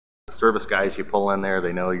service guys you pull in there,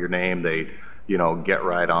 they know your name, they, you know, get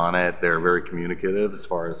right on it. They're very communicative as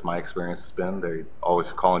far as my experience has been. They're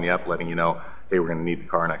always calling you up, letting you know, hey, we're going to need the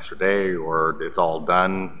car an extra day, or it's all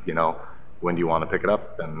done, you know, when do you want to pick it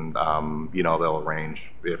up? And, you know, they'll arrange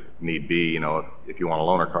if need be, you know, if you want a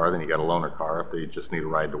loaner car, then you got a loaner car. If they just need a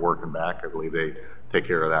ride to work and back, I believe they take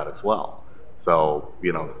care of that as well. So,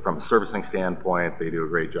 you know, from a servicing standpoint, they do a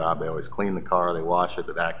great job. They always clean the car, they wash it,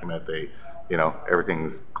 they vacuum it, they, you know,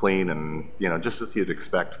 everything's clean and, you know, just as you'd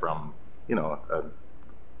expect from, you know, a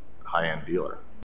high-end dealer.